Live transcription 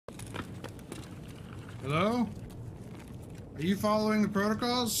Hello? Are you following the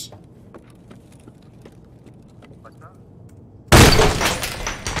protocols?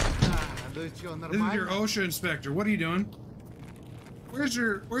 This is your Osha inspector. What are you doing? Where's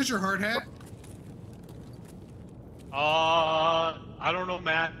your hard hat? I don't know,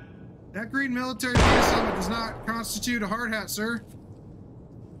 Matt. That green military uniform does not constitute a hard hat, sir.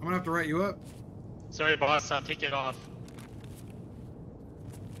 I'm gonna have to write you up. Sorry, boss. I'll take it off.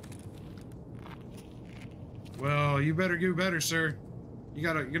 Well, you better do better, sir.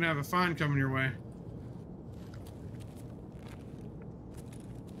 You're gonna have a fine coming your way.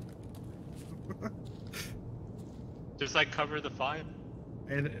 Just like cover the fine.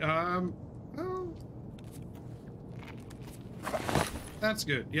 And oh, that's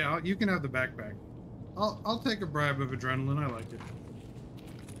good. Yeah, you can have the backpack. I'll take a bribe of adrenaline. I like it.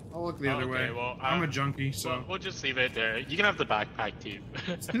 I'll look the other way. Well, I'm a junkie, so we'll just leave it there. You can have the backpack too.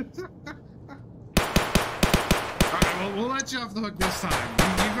 Alright, well, we'll let you off the hook this time.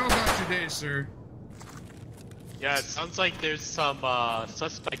 You go about your day, sir. Yeah, it sounds like there's some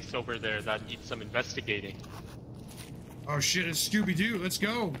suspects over there that need some investigating. Oh shit, it's Scoobydoo. Let's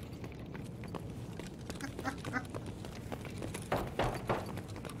go.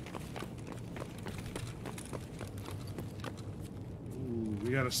 Ooh,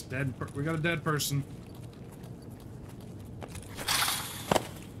 we got a dead person.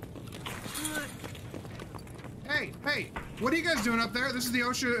 Hey, what are you guys doing up there? This is the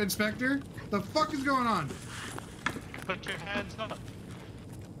OSHA inspector. The fuck is going on? Put your hands up.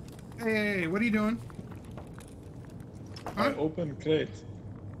 Hey, what are you doing? Huh? I opened crate.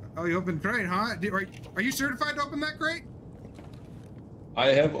 Oh, you opened crate, huh? Are you certified to open that crate? I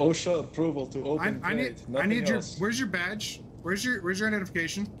have OSHA approval to open crate. I need your. Where's your badge? Where's your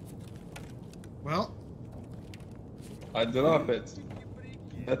identification? Well, I drop it.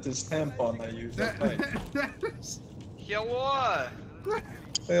 That is tampon I use. Hello.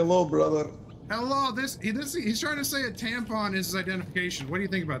 Hello, brother. Hello. He's trying to say a tampon is his identification. What do you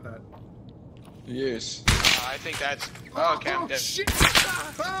think about that? Yes. I think that's. Oh, okay, I'm dead. Shit!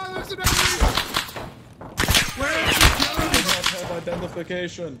 Oh, there's another one! Where is he I do not have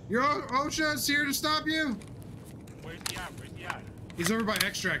identification. Your OSHA is here to stop you. Where's he at? Where's he at? He's over by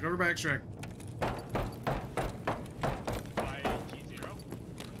extract. Over by extract. By G0?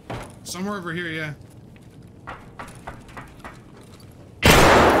 Somewhere over here, yeah.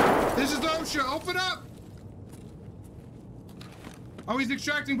 This is OSHA. Open up. Oh, he's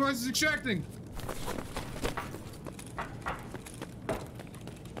extracting, boys. He's extracting.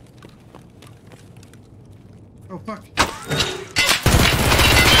 Oh, fuck.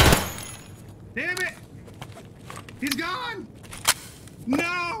 Damn it! He's gone!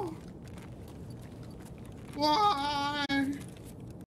 No!